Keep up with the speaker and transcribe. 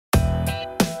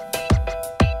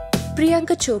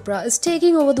Priyanka Chopra is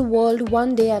taking over the world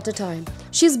one day at a time.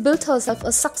 She's built herself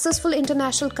a successful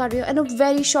international career in a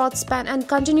very short span and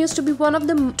continues to be one of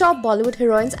the top Bollywood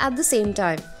heroines at the same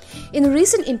time. In a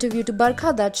recent interview to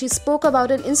Barkha Dutt, she spoke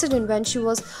about an incident when she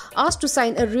was asked to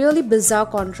sign a really bizarre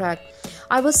contract.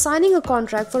 I was signing a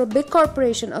contract for a big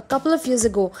corporation a couple of years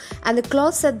ago, and the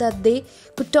clause said that they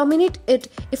could terminate it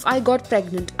if I got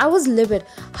pregnant. I was livid.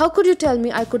 How could you tell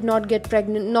me I could not get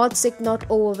pregnant, not sick, not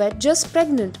overweight, just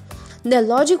pregnant? Their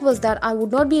logic was that I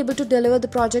would not be able to deliver the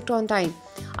project on time.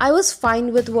 I was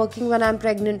fine with working when I'm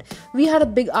pregnant. We had a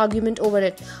big argument over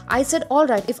it. I said,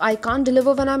 alright, if I can't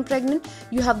deliver when I'm pregnant,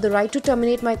 you have the right to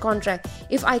terminate my contract.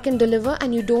 If I can deliver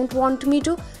and you don't want me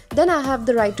to, then I have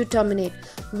the right to terminate.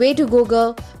 Way to go,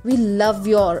 girl. We love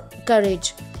your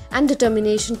courage and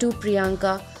determination too,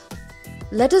 Priyanka.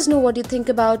 Let us know what you think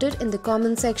about it in the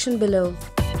comment section below.